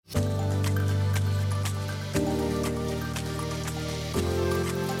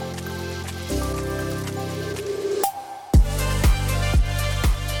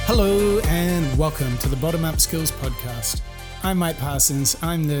Hello and welcome to the Bottom Up Skills Podcast. I'm Mike Parsons.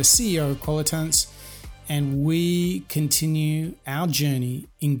 I'm the CEO of Qualitance, and we continue our journey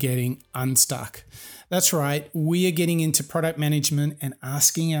in getting unstuck. That's right, we are getting into product management and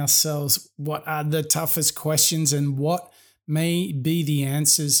asking ourselves what are the toughest questions and what may be the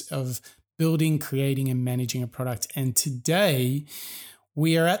answers of building, creating, and managing a product. And today,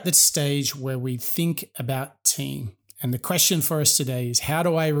 we are at the stage where we think about team. And the question for us today is, how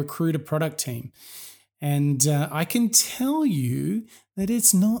do I recruit a product team? And I can tell you that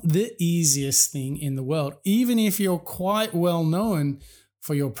it's not the easiest thing in the world. Even if you're quite well known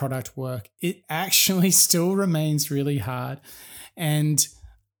for your product work, it actually still remains really hard. And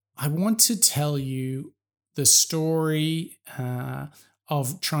I want to tell you the story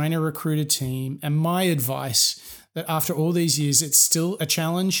of trying to recruit a team and my advice that after all these years, it's still a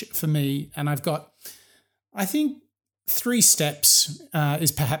challenge for me. And I've got, I think, 3 steps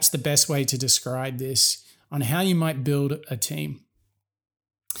is perhaps the best way to describe this on how you might build a team.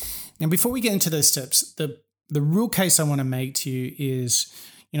 Now, before we get into those steps, the real case I want to make to you is,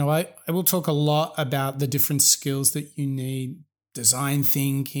 I will talk a lot about the different skills that you need: design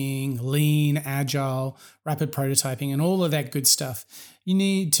thinking, lean, agile, rapid prototyping, and all of that good stuff. You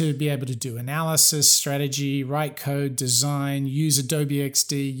need to be able to do analysis, strategy, write code, design, use Adobe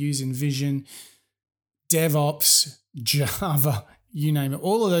XD, use InVision, DevOps, Java, you name it.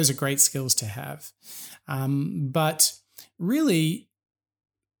 All of those are great skills to have. But really,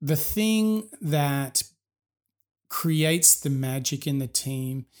 the thing that creates the magic in the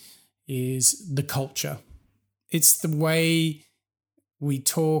team is the culture. It's the way we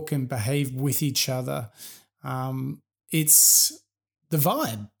talk and behave with each other. It's the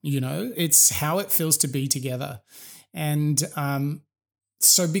vibe, it's how it feels to be together. And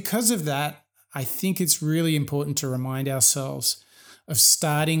so because of that, I think it's really important to remind ourselves of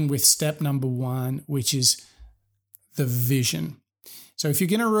starting with step number 1, which is the vision. So if you're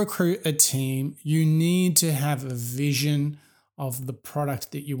going to recruit a team, you need to have a vision of the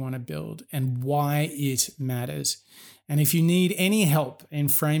product that you want to build and why it matters. And if you need any help in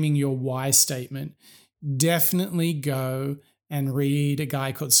framing your why statement, definitely go and read a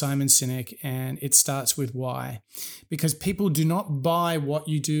guy called Simon Sinek, and it starts with why. Because people do not buy what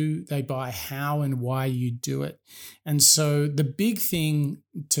you do, they buy how and why you do it. And so the big thing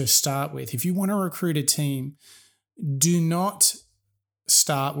to start with, if you want to recruit a team, do not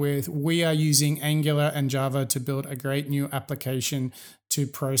start with, we are using Angular and Java to build a great new application to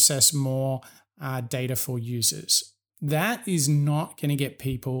process more data for users. That is not going to get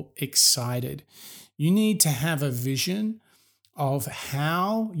people excited. You need to have a vision of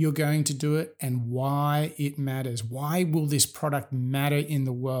how you're going to do it and why it matters. Why will this product matter in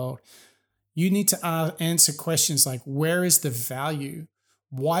the world? You need to answer questions like, where is the value?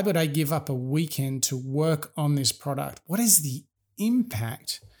 Why would I give up a weekend to work on this product? What is the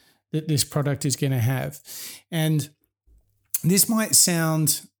impact that this product is going to have? And this might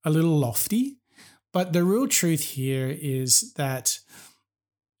sound a little lofty, but the real truth here is that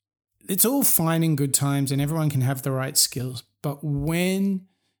it's all fine in good times and everyone can have the right skills. But when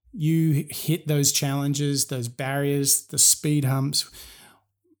you hit those challenges, those barriers, the speed humps,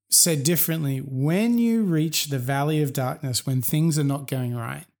 said differently, when you reach the valley of darkness, when things are not going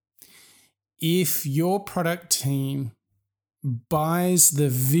right, if your product team buys the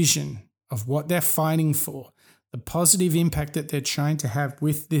vision of what they're fighting for, the positive impact that they're trying to have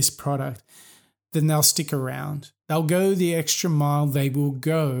with this product, then they'll stick around. They'll go the extra mile. They will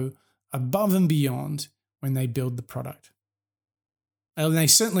go above and beyond when they build the product. And they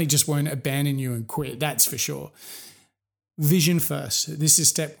certainly just won't abandon you and quit, that's for sure. Vision first. This is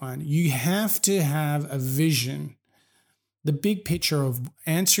step 1. You have to have a vision, the big picture of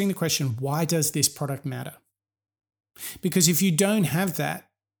answering the question, why does this product matter? Because if you don't have that,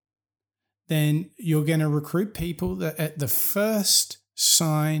 then you're going to recruit people that at the first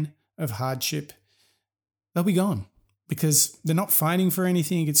sign of hardship, they'll be gone because they're not fighting for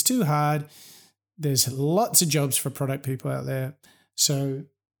anything. It's too hard. There's lots of jobs for product people out there. So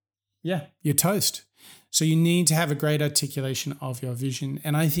yeah, you're toast. So you need to have a great articulation of your vision.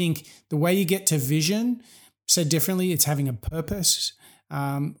 And I think the way you get to vision, said differently, it's having a purpose,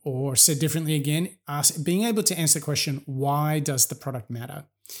 or said differently again, being able to answer the question, why does the product matter?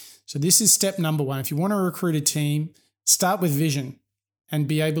 So this is step number 1. If you want to recruit a team, start with vision and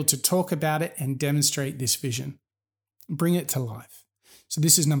be able to talk about it and demonstrate this vision. Bring it to life. So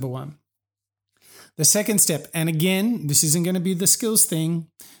this is number 1. The second step, and again, this isn't going to be the skills thing.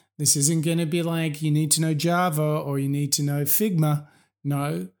 This isn't going to be like you need to know Java or you need to know Figma.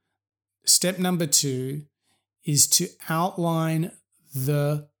 No. Step number 2 is to outline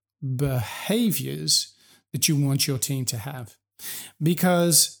the behaviors that you want your team to have.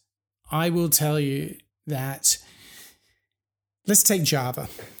 Because I will tell you that, let's take Java,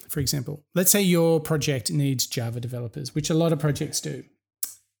 for example. Let's say your project needs Java developers, which a lot of projects do.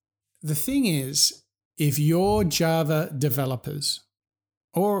 The thing is, if your Java developers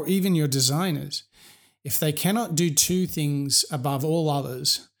or even your designers, if they cannot do two things above all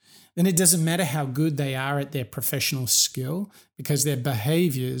others, then it doesn't matter how good they are at their professional skill because their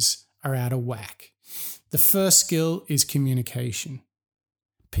behaviors are out of whack. The first skill is communication.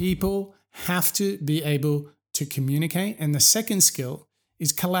 People have to be able to communicate. And the second skill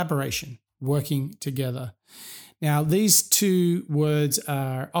is collaboration, working together. Now, these two words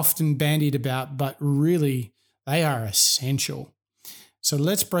are often bandied about, but really they are essential. So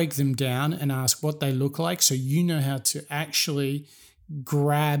let's break them down and ask what they look like so you know how to actually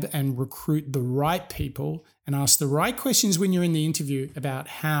grab and recruit the right people and ask the right questions when you're in the interview about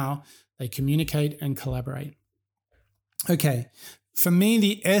how they communicate and collaborate. Okay, for me,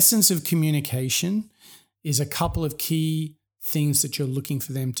 the essence of communication is a couple of key things that you're looking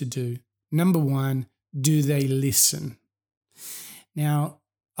for them to do. Number one, do they listen? Now,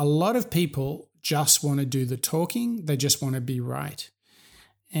 a lot of people just want to do the talking. They just want to be right.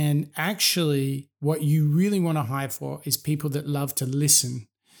 And actually, what you really want to hire for is people that love to listen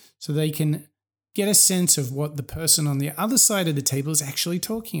so they can get a sense of what the person on the other side of the table is actually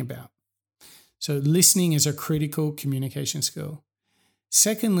talking about. So listening is a critical communication skill.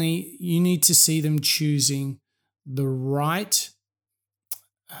 Secondly, you need to see them choosing the right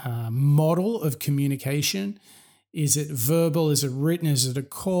model of communication. Is it verbal? Is it written? Is it a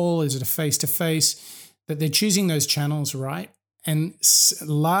call? Is it a face-to-face? That they're choosing those channels right. And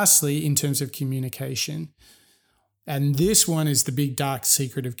lastly, in terms of communication, and this one is the big dark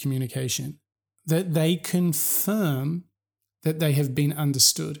secret of communication, that they confirm that they have been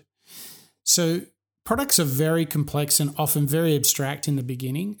understood. So products are very complex and often very abstract in the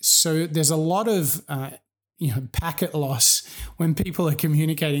beginning. So there's a lot of packet loss when people are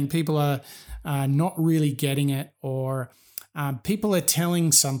communicating. People are not really getting it, or people are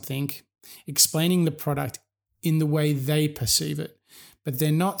telling something, explaining the product in the way they perceive it, but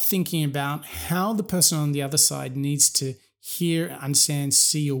they're not thinking about how the person on the other side needs to hear, understand,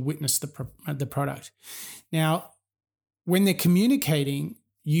 see, or witness the product. Now, when they're communicating,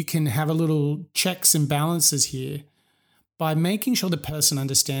 you can have a little checks and balances here by making sure the person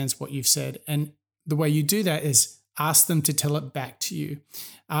understands what you've said. And the way you do that is ask them to tell it back to you.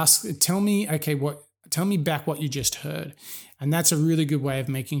 Tell me back what you just heard. And that's a really good way of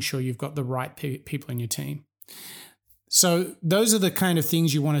making sure you've got the right people in your team. So those are the kind of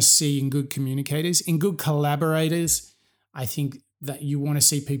things you want to see in good communicators. In good collaborators, I think that you want to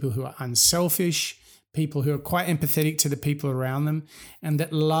see people who are unselfish, people who are quite empathetic to the people around them, and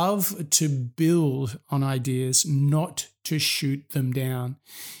that love to build on ideas, not to shoot them down.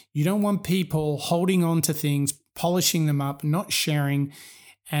 You don't want people holding on to things, polishing them up, not sharing,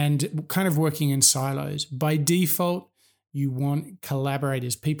 and kind of working in silos. By default, you want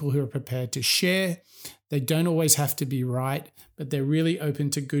collaborators, people who are prepared to share. They don't always have to be right, but they're really open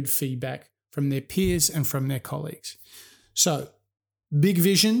to good feedback from their peers and from their colleagues. So, big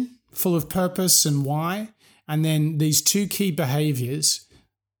vision, full of purpose and why, and then these two key behaviors,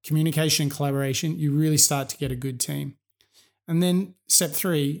 communication and collaboration, you really start to get a good team. And then step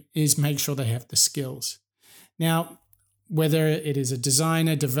 3 is make sure they have the skills. Now, whether it is a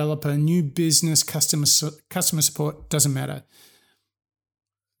designer, developer, new business, customer support, doesn't matter.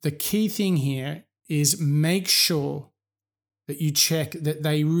 The key thing here is make sure that you check that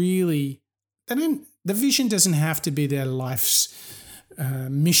the vision doesn't have to be their life's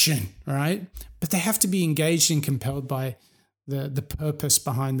mission, right? But they have to be engaged and compelled by the purpose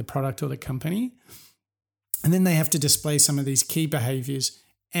behind the product or the company. And then they have to display some of these key behaviors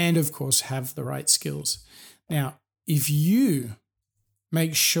and, of course, have the right skills. Now, if you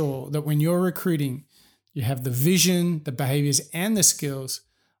make sure that when you're recruiting, you have the vision, the behaviors, and the skills,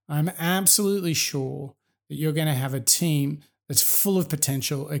 I'm absolutely sure that you're going to have a team that's full of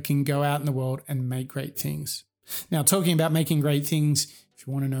potential. It can go out in the world and make great things. Now, talking about making great things, if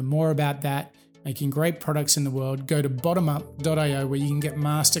you want to know more about that, making great products in the world, go to bottomup.io where you can get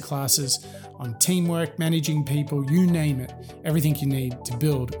masterclasses on teamwork, managing people, you name it, everything you need to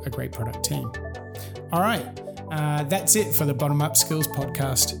build a great product team. All right, that's it for the Bottom Up Skills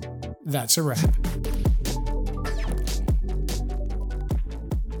podcast. That's a wrap.